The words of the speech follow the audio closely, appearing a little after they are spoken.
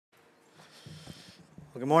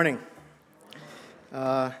Well, good morning.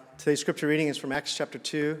 Today's scripture reading is from Acts chapter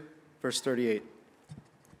 2, verse 38.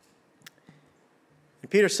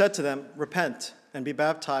 And Peter said to them, "Repent and be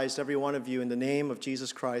baptized, every one of you, in the name of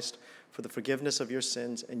Jesus Christ for the forgiveness of your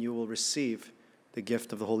sins, and you will receive the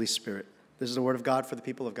gift of the Holy Spirit." This is the word of God for the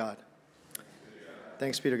people of God.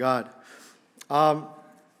 Thanks be to God.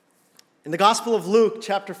 In the Gospel of Luke,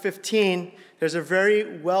 chapter 15, there's a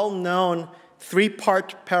very well-known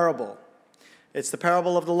three-part parable. It's the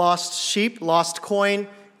parable of the lost sheep, lost coin,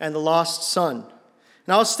 and the lost son.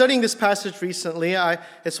 And I was studying this passage recently.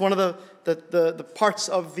 It's one of the parts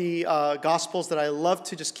of the Gospels that I love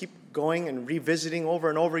to just keep going and revisiting over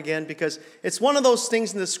and over again, because it's one of those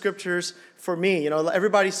things in the Scriptures for me. You know,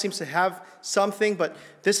 everybody seems to have something, but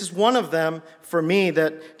this is one of them for me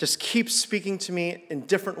that just keeps speaking to me in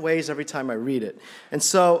different ways every time I read it. And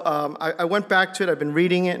so I went back to it. I've been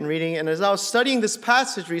reading it, and as I was studying this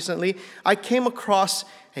passage recently, I came across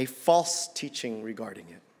a false teaching regarding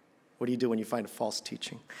it. What do you do when you find a false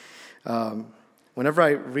teaching? Whenever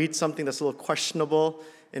I read something that's a little questionable,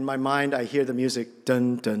 in my mind, I hear the music,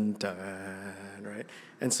 dun, dun, dun, right?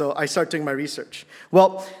 And so I start doing my research.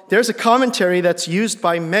 Well, there's a commentary that's used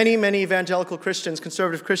by many, many evangelical Christians,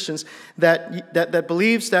 conservative Christians, that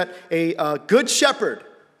believes that a good shepherd,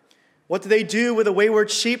 what do they do with a wayward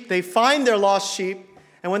sheep? They find their lost sheep,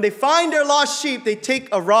 and when they find their lost sheep, they take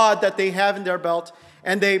a rod that they have in their belt,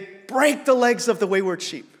 and they break the legs of the wayward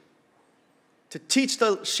sheep to teach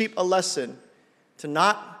the sheep a lesson, to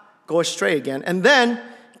not go astray again, and then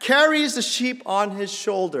carries the sheep on his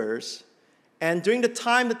shoulders, and during the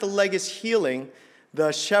time that the leg is healing,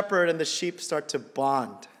 the shepherd and the sheep start to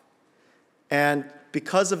bond. And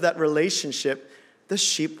because of that relationship, the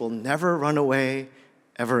sheep will never run away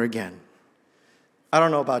ever again. I don't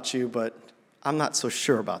know about you, but I'm not so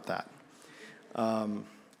sure about that.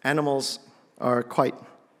 Animals are quite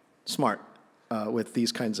smart with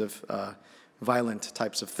these kinds of violent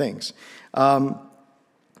types of things.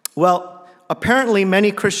 Apparently,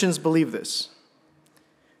 many Christians believe this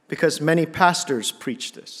because many pastors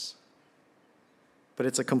preach this, but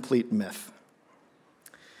it's a complete myth.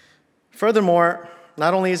 Furthermore,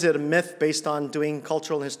 not only is it a myth based on doing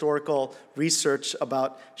cultural and historical research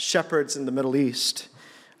about shepherds in the Middle East,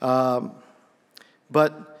 but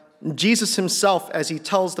Jesus himself, as he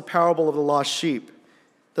tells the parable of the lost sheep,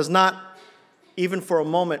 does not even for a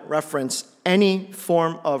moment reference any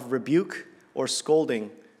form of rebuke or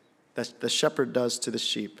scolding that the shepherd does to the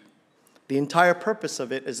sheep. The entire purpose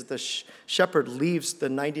of it is that the shepherd leaves the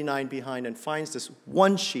 99 behind and finds this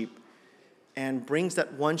one sheep and brings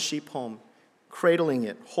that one sheep home, cradling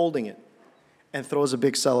it, holding it, and throws a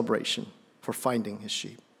big celebration for finding his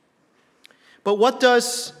sheep. But what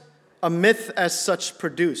does a myth as such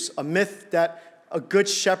produce? A myth that a good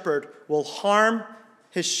shepherd will harm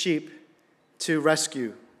his sheep to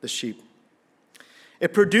rescue the sheep.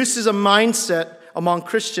 It produces a mindset among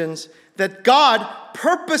Christians that God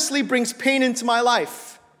purposely brings pain into my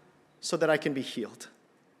life so that I can be healed.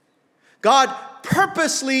 God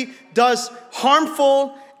purposely does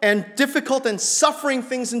harmful and difficult and suffering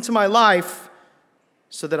things into my life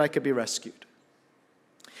so that I could be rescued.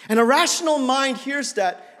 And a rational mind hears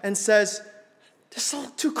that and says, this is all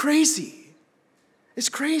too crazy. It's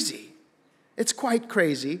crazy. It's quite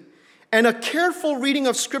crazy. And a careful reading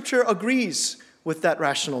of Scripture agrees with that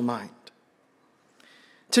rational mind.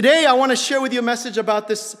 Today, I want to share with you a message about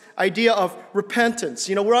this idea of repentance.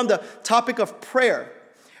 You know, we're on the topic of prayer.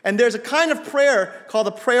 And there's a kind of prayer called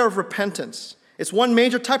the prayer of repentance. It's one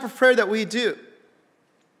major type of prayer that we do.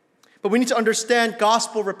 But we need to understand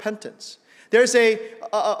gospel repentance. There's a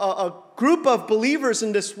group of believers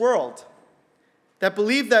in this world that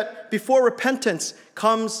believe that before repentance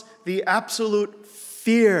comes the absolute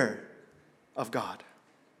fear of God.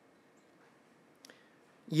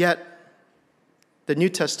 Yet, the New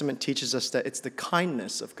Testament teaches us that it's the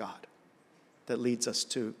kindness of God that leads us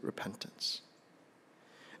to repentance.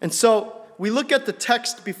 And so we look at the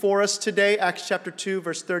text before us today, Acts chapter 2,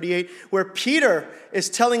 verse 38, where Peter is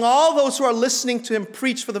telling all those who are listening to him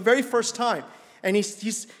preach for the very first time. And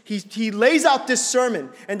he lays out this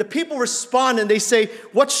sermon, and the people respond and they say,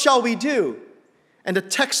 "What shall we do?" And the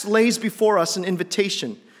text lays before us an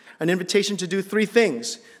invitation to do three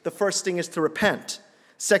things. The first thing is to repent.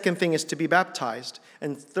 Second thing is to be baptized.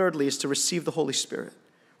 And thirdly is to receive the Holy Spirit.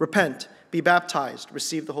 Repent, be baptized,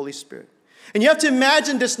 receive the Holy Spirit. And you have to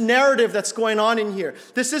imagine this narrative that's going on in here.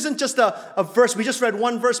 This isn't just a verse. We just read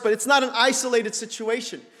one verse, but it's not an isolated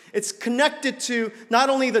situation. It's connected to not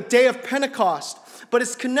only the day of Pentecost, but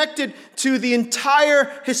it's connected to the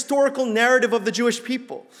entire historical narrative of the Jewish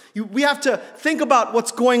people. We have to think about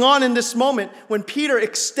what's going on in this moment when Peter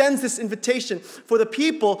extends this invitation for the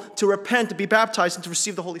people to repent, to be baptized, and to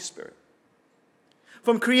receive the Holy Spirit.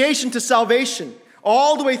 From creation to salvation,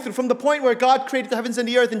 all the way through, from the point where God created the heavens and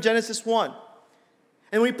the earth in Genesis 1.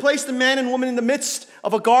 And we placed the man and woman in the midst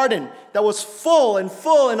of a garden that was full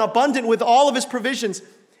and abundant with all of his provisions.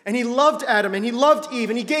 And he loved Adam and he loved Eve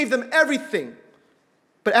and he gave them everything.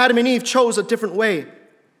 But Adam and Eve chose a different way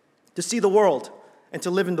to see the world and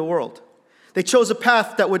to live in the world. They chose a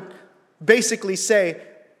path that would basically say,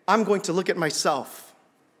 I'm going to look at myself.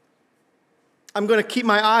 I'm going to keep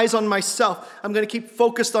my eyes on myself. I'm going to keep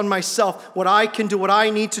focused on myself, what I can do, what I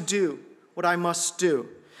need to do, what I must do.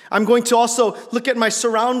 I'm going to also look at my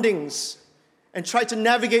surroundings and try to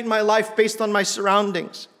navigate my life based on my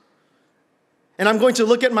surroundings. And I'm going to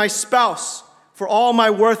look at my spouse for all my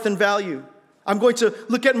worth and value. I'm going to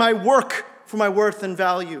look at my work for my worth and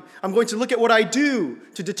value. I'm going to look at what I do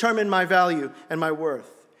to determine my value and my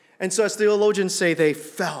worth. And so as theologians say, they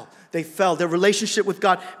fell. Their relationship with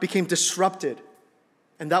God became disrupted.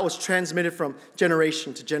 And that was transmitted from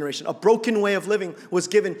generation to generation. A broken way of living was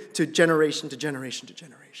given to generation to generation to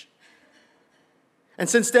generation. And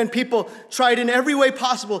since then, people tried in every way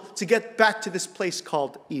possible to get back to this place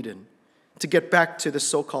called Eden, to get back to the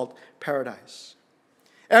so-called paradise.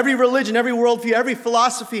 Every religion, every worldview, every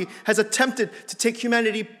philosophy has attempted to take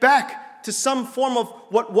humanity back to some form of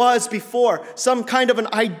what was before, some kind of an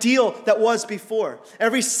ideal that was before.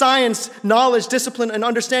 Every science, knowledge, discipline, and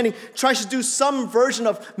understanding tries to do some version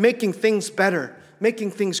of making things better,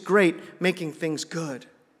 making things great, making things good.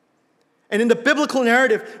 And in the biblical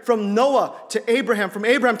narrative, from Noah to Abraham, from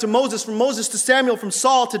Abraham to Moses, from Moses to Samuel, from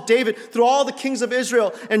Saul to David, through all the kings of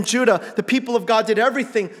Israel and Judah, the people of God did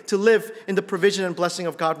everything to live in the provision and blessing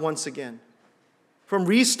of God once again. From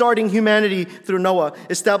restarting humanity through Noah,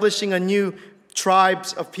 establishing a new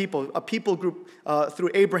tribes of people, a people group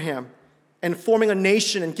through Abraham, and forming a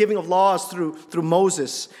nation and giving of laws through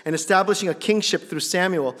Moses, and establishing a kingship through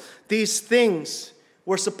Samuel. These things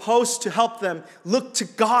were supposed to help them look to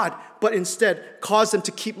God, but instead cause them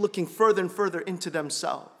to keep looking further and further into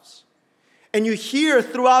themselves. And you hear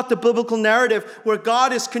throughout the biblical narrative where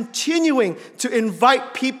God is continuing to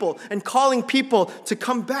invite people and calling people to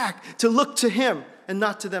come back, to look to Him and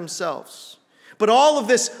not to themselves. But all of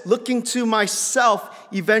this looking to myself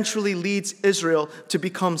eventually leads Israel to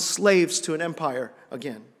become slaves to an empire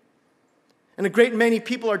again. And a great many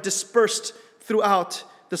people are dispersed throughout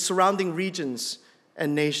the surrounding regions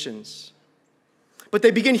and nations. But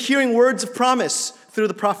they begin hearing words of promise through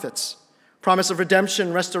the prophets. Promise of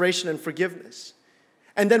redemption, restoration, and forgiveness.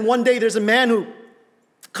 And then one day there's a man who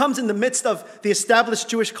comes in the midst of the established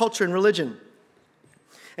Jewish culture and religion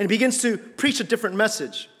and begins to preach a different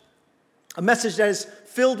message. A message that is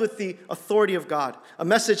filled with the authority of God. A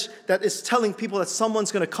message that is telling people that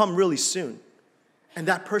someone's going to come really soon. And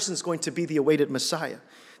that person's going to be the awaited Messiah.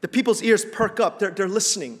 The people's ears perk up. They're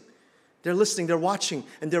listening. They're listening, they're watching,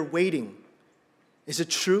 and they're waiting. Is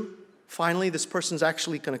it true? Finally, this person's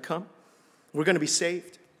actually going to come? We're going to be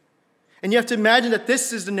saved. And you have to imagine that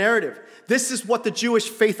this is the narrative. This is what the Jewish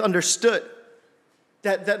faith understood.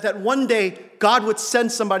 That one day God would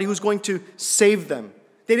send somebody who's going to save them.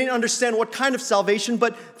 They didn't understand what kind of salvation,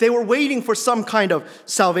 but they were waiting for some kind of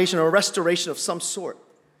salvation or restoration of some sort.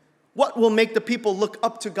 What will make the people look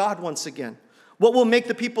up to God once again? What will make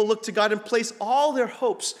the people look to God and place all their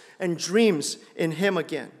hopes and dreams in Him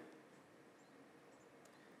again?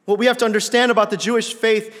 What we have to understand about the Jewish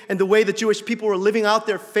faith and the way the Jewish people were living out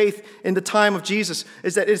their faith in the time of Jesus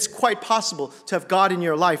is that it's quite possible to have God in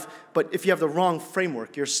your life, but if you have the wrong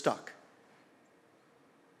framework, you're stuck.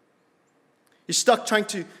 You're stuck trying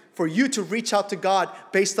for you to reach out to God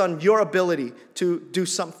based on your ability to do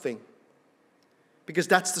something. Because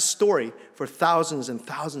that's the story for thousands and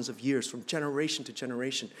thousands of years, from generation to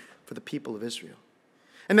generation, for the people of Israel.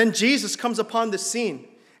 And then Jesus comes upon the scene,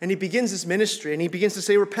 and He begins His ministry, and He begins to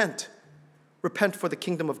say, repent. Repent, for the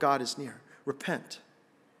kingdom of God is near. Repent.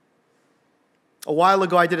 A while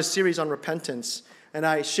ago, I did a series on repentance, and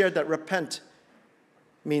I shared that repent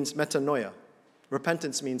means metanoia.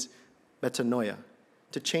 Repentance means metanoia,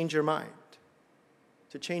 to change your mind.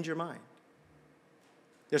 To change your mind.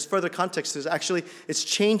 There's further context. It's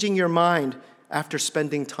changing your mind after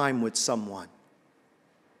spending time with someone.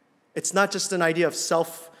 It's not just an idea of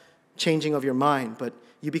self-changing of your mind, but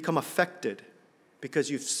you become affected because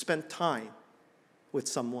you've spent time with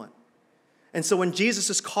someone. And so when Jesus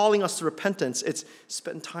is calling us to repentance, it's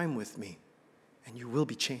spend time with me and you will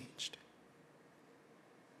be changed.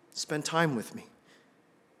 Spend time with me.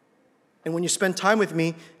 And when you spend time with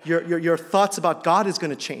me, your thoughts about God is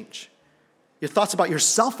going to change. Your thoughts about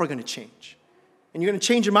yourself are going to change. And you're going to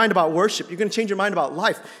change your mind about worship. You're going to change your mind about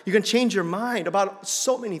life. You're going to change your mind about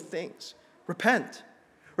so many things. Repent.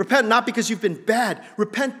 Repent not because you've been bad.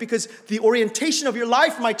 Repent because the orientation of your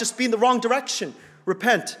life might just be in the wrong direction.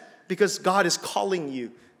 Repent because God is calling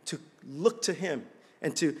you to look to Him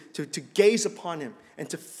and to gaze upon Him and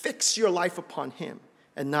to fix your life upon Him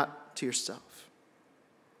and not to yourself.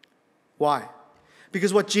 Why?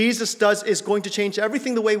 Because what Jesus does is going to change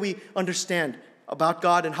everything the way we understand about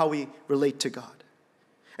God and how we relate to God.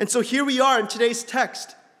 And so here we are in today's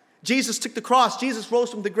text. Jesus took the cross. Jesus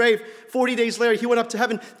rose from the grave. 40 days later, He went up to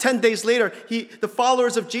heaven. 10 days later, the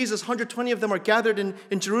followers of Jesus, 120 of them are gathered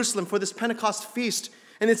in Jerusalem for this Pentecost feast.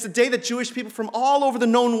 And it's the day that Jewish people from all over the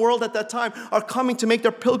known world at that time are coming to make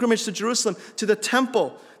their pilgrimage to Jerusalem, to the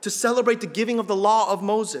temple, to celebrate the giving of the law of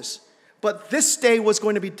Moses. But this day was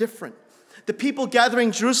going to be different. The people gathering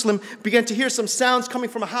in Jerusalem began to hear some sounds coming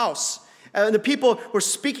from a house. And the people were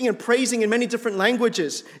speaking and praising in many different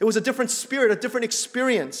languages. It was a different spirit, a different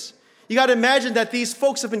experience. You got to imagine that these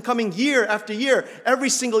folks have been coming year after year, every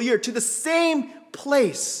single year, to the same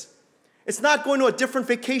place. It's not going to a different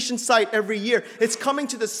vacation site every year. It's coming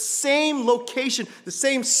to the same location, the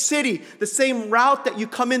same city, the same route that you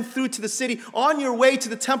come in through to the city on your way to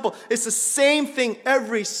the temple. It's the same thing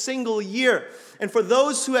every single year. And for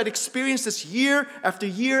those who had experienced this year after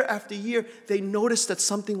year after year, they noticed that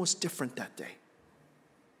something was different that day.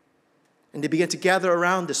 And they began to gather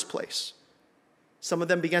around this place. Some of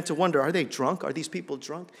them began to wonder, are they drunk? Are these people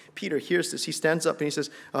drunk? Peter hears this. He stands up and he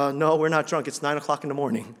says, no, we're not drunk. It's 9 o'clock in the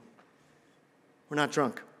morning. We're not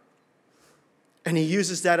drunk. And he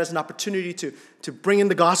uses that as an opportunity to bring in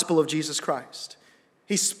the gospel of Jesus Christ.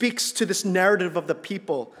 He speaks to this narrative of the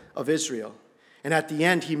people of Israel. And at the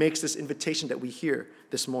end, he makes this invitation that we hear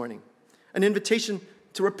this morning. An invitation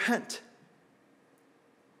to repent.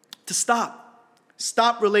 To stop.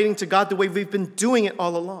 Stop relating to God the way we've been doing it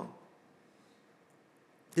all along.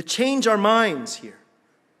 To change our minds here.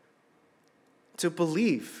 To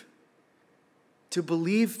believe. To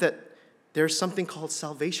believe that there's something called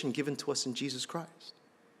salvation given to us in Jesus Christ.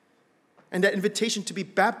 And that invitation to be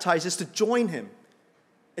baptized is to join Him.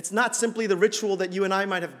 It's not simply the ritual that you and I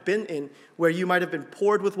might have been in, where you might have been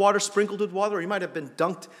poured with water, sprinkled with water, or you might have been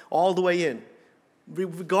dunked all the way in,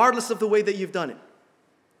 regardless of the way that you've done it.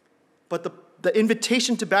 But the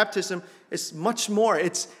invitation to baptism is much more.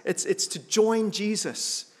 It's to join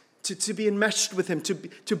Jesus, to be enmeshed with Him,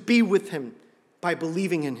 to be with Him by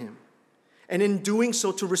believing in Him. And in doing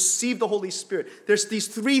so, to receive the Holy Spirit. There's these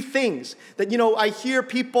three things that, I hear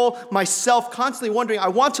people, myself, constantly wondering, I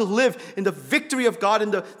want to live in the victory of God,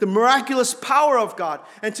 in the miraculous power of God,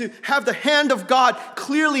 and to have the hand of God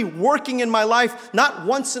clearly working in my life, not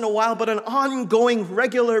once in a while, but on an ongoing,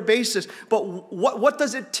 regular basis. But what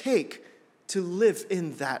does it take to live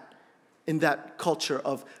in that culture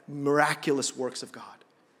of miraculous works of God?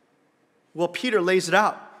 Well, Peter lays it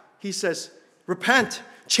out. He says, repent.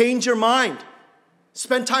 Change your mind.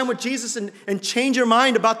 Spend time with Jesus and change your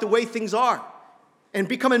mind about the way things are. And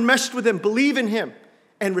become enmeshed with Him. Believe in Him.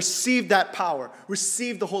 And receive that power.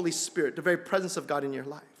 Receive the Holy Spirit, the very presence of God in your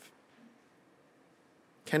life.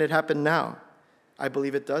 Can it happen now? I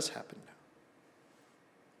believe it does happen now.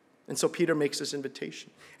 And so Peter makes this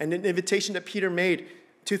invitation. And the invitation that Peter made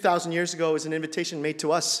 2,000 years ago is an invitation made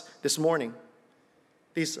to us this morning.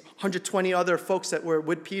 These 120 other folks that were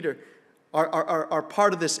with Peter are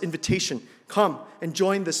part of this invitation. Come and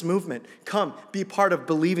join this movement. Come, be part of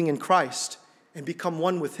believing in Christ and become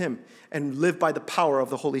one with Him and live by the power of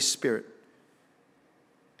the Holy Spirit.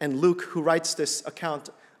 And Luke, who writes this account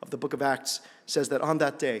of the book of Acts, says that on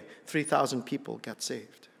that day, 3,000 people got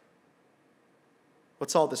saved.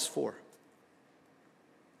 What's all this for?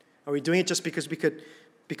 Are we doing it just because we could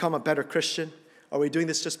become a better Christian? Are we doing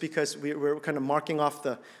this just because we're kind of marking off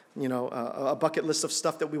a bucket list of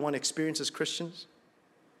stuff that we want to experience as Christians?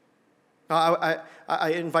 I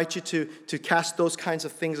invite you to cast those kinds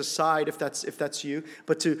of things aside if that's you,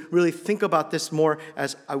 but to really think about this more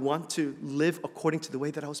as I want to live according to the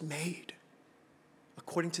way that I was made,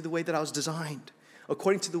 according to the way that I was designed,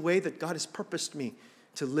 according to the way that God has purposed me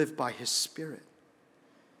to live by His Spirit,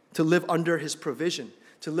 to live under His provision,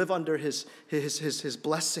 to live under His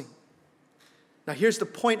blessing. Now, here's the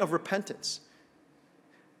point of repentance.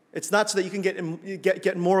 It's not so that you can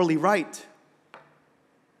get morally right.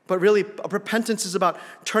 But really, repentance is about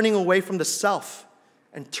turning away from the self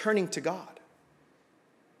and turning to God.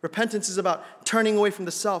 Repentance is about turning away from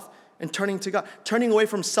the self and turning to God, turning away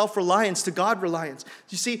from self-reliance to God-reliance.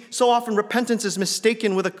 You see, so often repentance is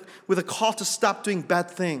mistaken with a call to stop doing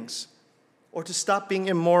bad things or to stop being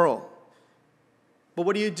immoral. But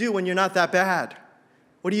what do you do when you're not that bad?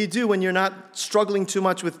 What do you do when you're not struggling too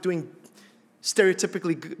much with doing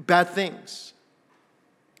stereotypically bad things?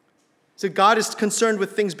 So God is concerned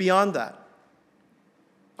with things beyond that.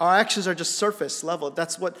 Our actions are just surface level.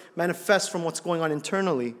 That's what manifests from what's going on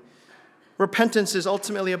internally. Repentance is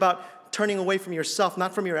ultimately about turning away from yourself,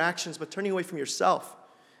 not from your actions, but turning away from yourself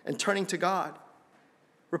and turning to God.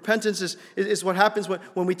 Repentance is what happens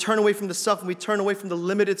when we turn away from the self, and we turn away from the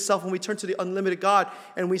limited self, and we turn to the unlimited God,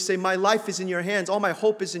 and we say, my life is in your hands, all my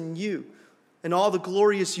hope is in you, and all the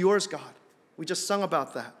glory is yours, God. We just sung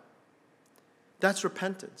about that. That's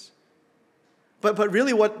repentance. But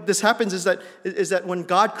really what this happens is that when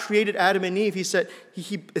God created Adam and Eve,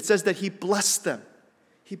 it says that he blessed them.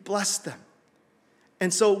 He blessed them.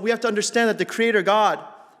 And so we have to understand that the Creator God,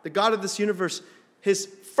 the God of this universe, his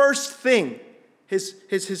first thing,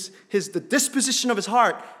 the disposition of his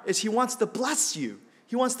heart is he wants to bless you.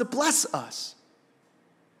 He wants to bless us.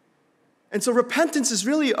 And so repentance is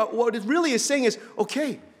really, what it really is saying is,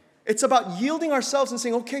 okay, it's about yielding ourselves and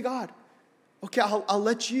saying, okay, God, okay, I'll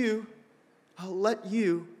let you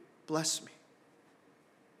bless me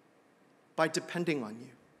by depending on you.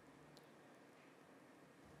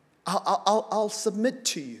 I'll submit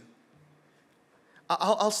to you.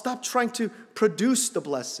 I'll stop trying to produce the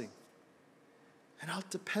blessing. And I'll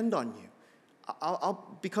depend on you.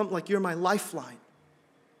 I'll become like you're my lifeline.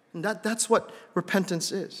 And that's what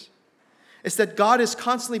repentance is. It's that God is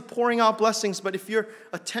constantly pouring out blessings, but if your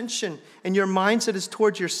attention and your mindset is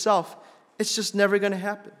towards yourself, it's just never going to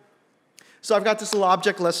happen. So I've got this little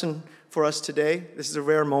object lesson for us today. This is a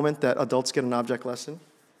rare moment that adults get an object lesson.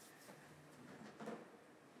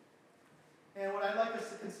 And what I'd like us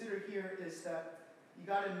to consider here is that you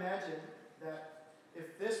got to imagine that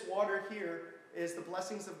if this water here is the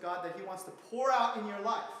blessings of God that he wants to pour out in your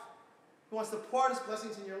life. He wants to pour out his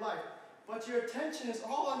blessings in your life. But your attention is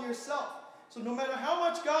all on yourself. So no matter how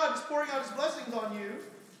much God is pouring out his blessings on you,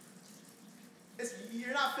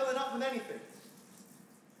 you're not filling up with anything.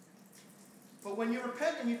 But when you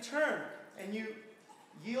repent and you turn and you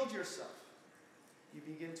yield yourself, you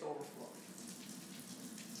begin to overflow.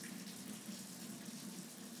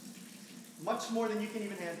 Much more than you can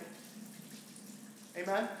even handle.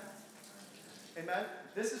 Amen? Amen?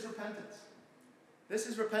 This is repentance. This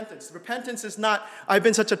is repentance. Repentance is not, I've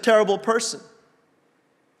been such a terrible person.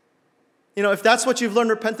 You know, if that's what you've learned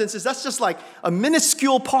repentance is, that's just like a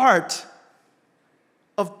minuscule part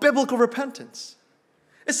of biblical repentance.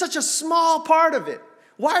 It's such a small part of it.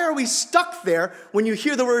 Why are we stuck there when you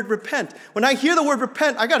hear the word repent? When I hear the word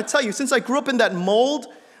repent, I got to tell you, since I grew up in that mold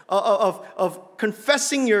of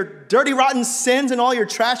confessing your dirty, rotten sins and all your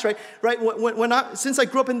trash, right? Since I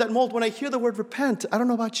grew up in that mold, when I hear the word repent, I don't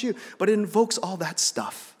know about you, but it invokes all that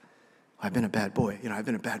stuff. I've been a bad boy. I've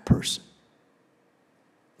been a bad person.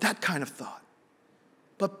 That kind of thought.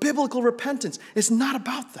 But biblical repentance is not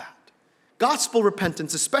about that. Gospel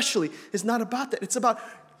repentance especially is not about that. It's about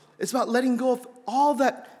letting go of all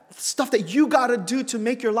that stuff that you got to do to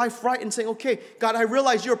make your life right and saying, okay, God, I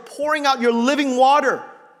realize you're pouring out your living water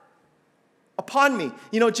upon me.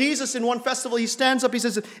 You know, Jesus in one festival, he stands up, he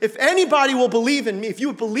says, if anybody will believe in me, if you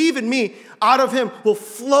would believe in me, out of him will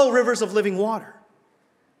flow rivers of living water.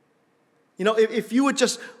 You know, if you would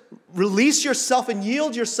just release yourself and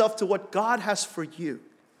yield yourself to what God has for you,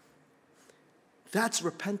 that's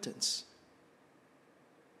repentance.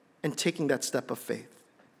 And taking that step of faith.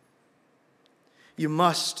 You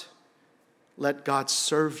must let God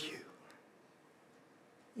serve you.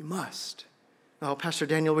 You must. Now, Pastor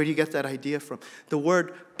Daniel, where do you get that idea from? The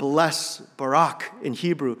word bless, barak, in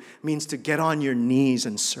Hebrew, means to get on your knees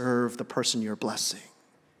and serve the person you're blessing.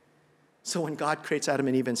 So when God creates Adam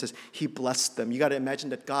and Eve and says, he blessed them, you got to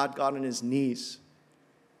imagine that God got on his knees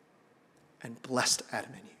and blessed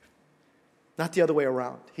Adam and Eve. Not the other way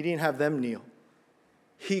around. He didn't have them kneel.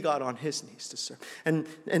 He got on his knees to serve. And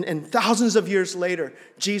thousands of years later,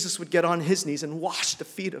 Jesus would get on his knees and wash the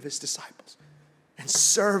feet of his disciples and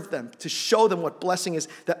serve them to show them what blessing is,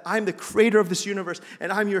 that I'm the creator of this universe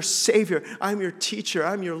and I'm your Savior, I'm your teacher,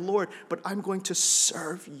 I'm your Lord, but I'm going to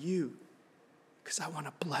serve you because I want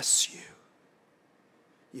to bless you.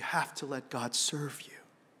 You have to let God serve you.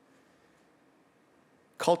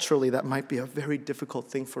 Culturally, that might be a very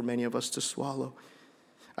difficult thing for many of us to swallow.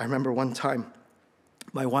 I remember one time,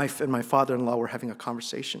 my wife and my father-in-law were having a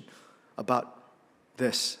conversation about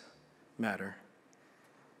this matter.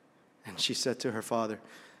 And she said to her father,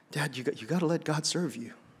 Dad, you got to let God serve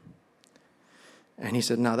you. And he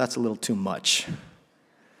said, no, that's a little too much.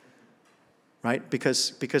 Right?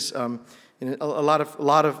 Because in a lot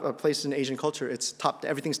of places in Asian culture,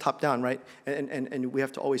 everything's top down, right? And we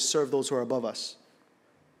have to always serve those who are above us.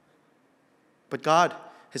 But God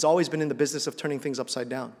has always been in the business of turning things upside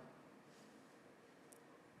down.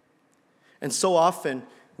 And so often,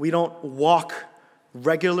 we don't walk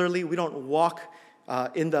regularly, we don't walk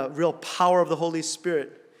in the real power of the Holy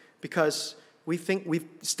Spirit because we think we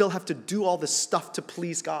still have to do all this stuff to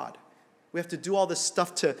please God. We have to do all this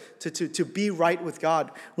stuff to be right with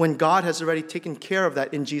God when God has already taken care of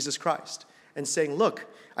that in Jesus Christ and saying, look,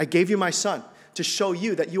 I gave you my son to show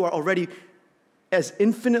you that you are already as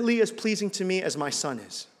infinitely as pleasing to me as my son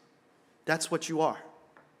is. That's what you are.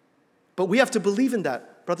 But we have to believe in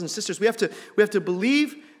that, brothers and sisters. We have to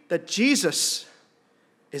believe that Jesus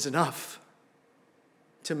is enough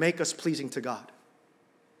to make us pleasing to God.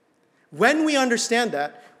 When we understand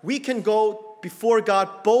that, we can go before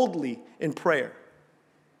God boldly in prayer.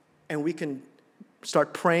 And we can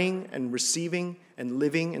start praying and receiving and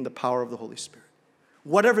living in the power of the Holy Spirit.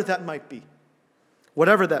 Whatever that might be.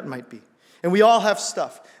 Whatever that might be. And we all have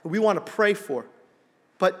stuff we want to pray for.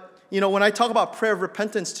 But, when I talk about prayer of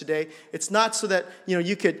repentance today, it's not so that,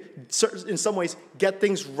 you could, in some ways, get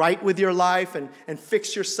things right with your life and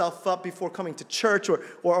fix yourself up before coming to church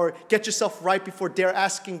or get yourself right before dare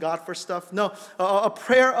asking God for stuff. No, a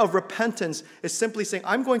prayer of repentance is simply saying,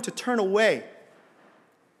 I'm going to turn away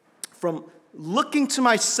from looking to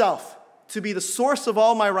myself to be the source of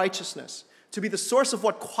all my righteousness, to be the source of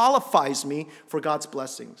what qualifies me for God's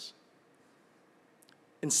blessings.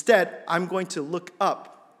 Instead, I'm going to look up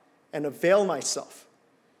and avail myself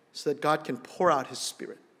so that God can pour out his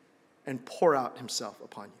Spirit and pour out himself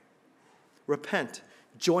upon you. Repent,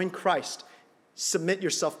 join Christ, submit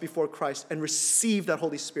yourself before Christ, and receive that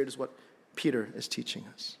Holy Spirit is what Peter is teaching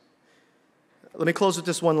us. Let me close with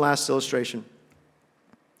this one last illustration.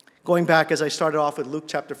 Going back as I started off with Luke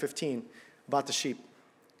chapter 15 about the sheep.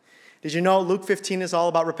 Did you know Luke 15 is all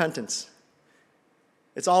about repentance?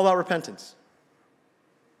 It's all about repentance.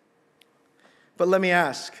 But let me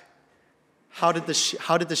ask, how did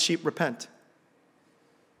the sheep repent?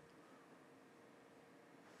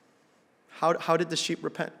 How did the sheep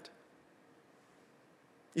repent?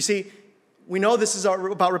 You see, we know this is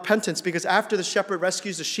about repentance because after the shepherd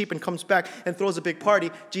rescues the sheep and comes back and throws a big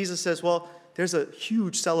party, Jesus says, well, there's a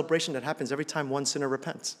huge celebration that happens every time one sinner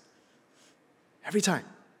repents. Every time.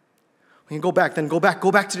 When you go back to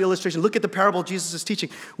the illustration. Look at the parable Jesus is teaching.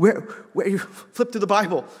 Where you flip through the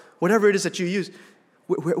Bible, whatever it is that you use,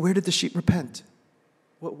 where did the sheep repent?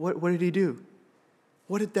 What did he do?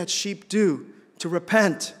 What did that sheep do to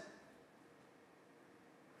repent?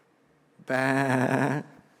 Bah.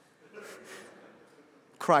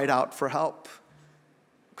 Cried out for help.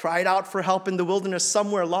 Cried out for help in the wilderness,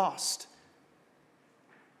 somewhere lost.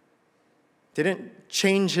 Didn't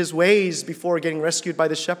change his ways before getting rescued by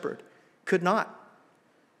the shepherd. Could not.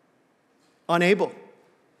 Unable.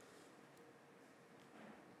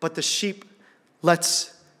 But the sheep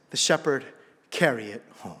lets the shepherd carry it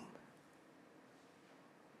home.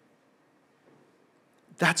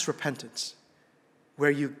 That's repentance. Where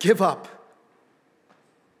you give up.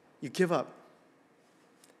 You give up.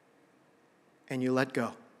 And you let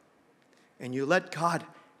go. And you let God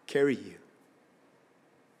carry you.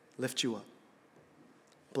 Lift you up.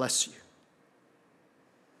 Bless you.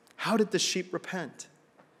 How did the sheep repent?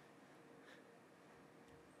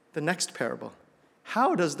 The next parable.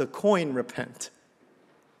 How does the coin repent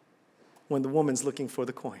when the woman's looking for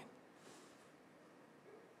the coin?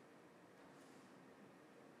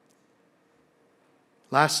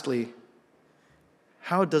 Lastly,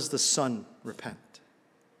 how does the son repent?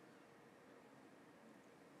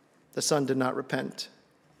 The son did not repent.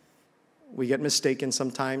 We get mistaken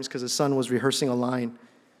sometimes because the son was rehearsing a line.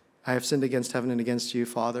 I have sinned against heaven and against you,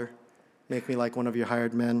 Father. Make me like one of your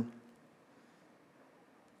hired men.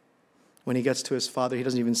 When he gets to his father, he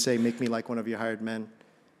doesn't even say, make me like one of your hired men.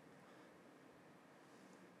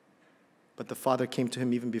 But the father came to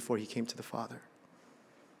him even before he came to the father.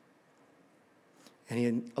 And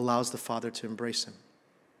he allows the father to embrace him.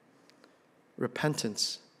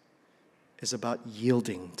 Repentance is about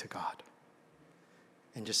yielding to God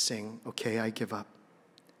and just saying, okay, I give up.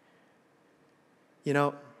 You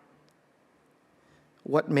know,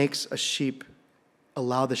 what makes a sheep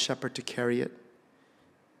allow the shepherd to carry it?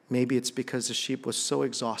 Maybe it's because the sheep was so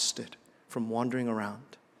exhausted from wandering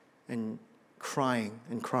around and crying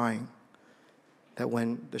that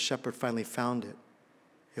when the shepherd finally found it,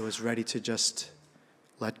 it was ready to just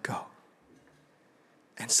let go.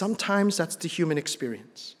 And sometimes that's the human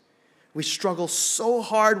experience. We struggle so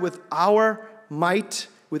hard with our might,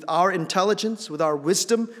 with our intelligence, with our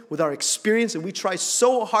wisdom, with our experience, and we try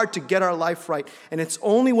so hard to get our life right. And it's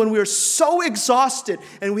only when we are so exhausted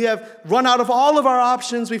and we have run out of all of our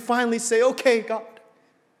options, we finally say, okay, God,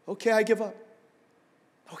 okay, I give up.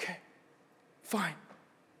 Okay, fine.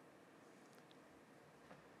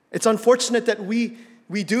 It's unfortunate that we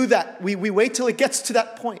do that. We wait till it gets to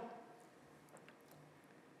that point.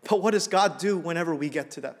 But what does God do whenever we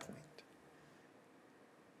get to that point?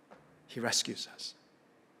 He rescues us.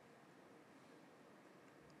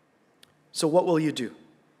 So what will you do?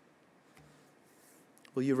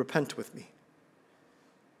 Will you repent with me?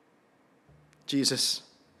 Jesus,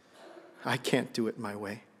 I can't do it my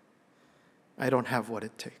way. I don't have what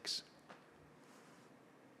it takes.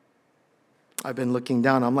 I've been looking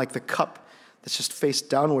down. I'm like the cup that's just face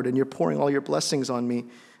downward, and you're pouring all your blessings on me,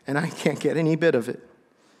 and I can't get any bit of it.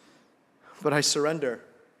 But I surrender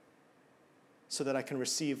so that I can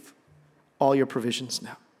receive all your provisions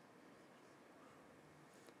now.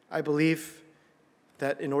 I believe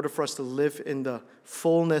that in order for us to live in the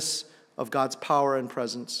fullness of God's power and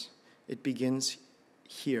presence, it begins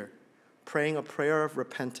here, praying a prayer of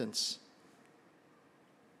repentance.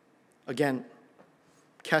 Again,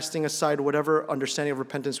 casting aside whatever understanding of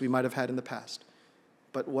repentance we might have had in the past,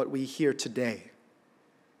 but what we hear today,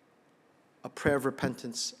 a prayer of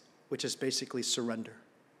repentance, which is basically surrender.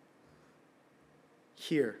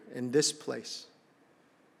 Here, in this place.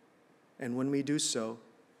 And when we do so,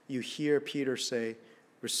 you hear Peter say,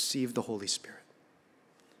 receive the Holy Spirit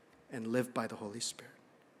and live by the Holy Spirit.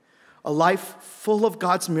 A life full of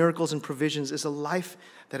God's miracles and provisions is a life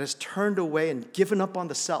that has turned away and given up on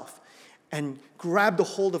the self and grabbed a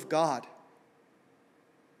hold of God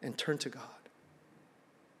and turned to God.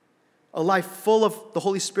 A life full of the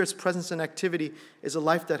Holy Spirit's presence and activity is a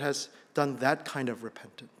life that has done that kind of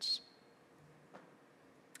repentance.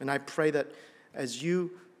 And I pray that as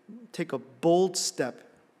you take a bold step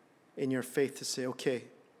in your faith to say, okay,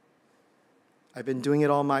 I've been doing it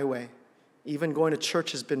all my way. Even going to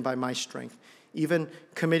church has been by my strength. Even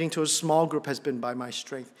committing to a small group has been by my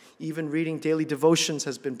strength. Even reading daily devotions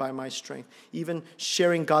has been by my strength. Even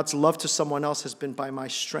sharing God's love to someone else has been by my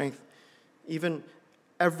strength. Even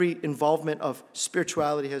every involvement of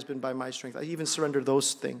spirituality has been by my strength. I even surrender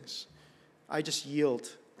those things. I just yield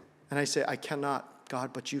and I say, I cannot,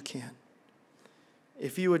 God, but you can.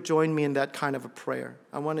 If you would join me in that kind of a prayer,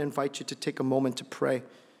 I want to invite you to take a moment to pray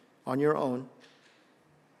on your own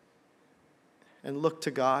and look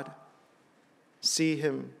to God. See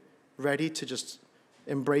him ready to just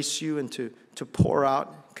embrace you and to pour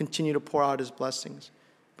out, continue to pour out his blessings.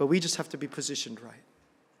 But we just have to be positioned right.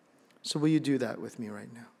 So will you do that with me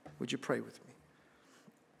right now? Would you pray with me?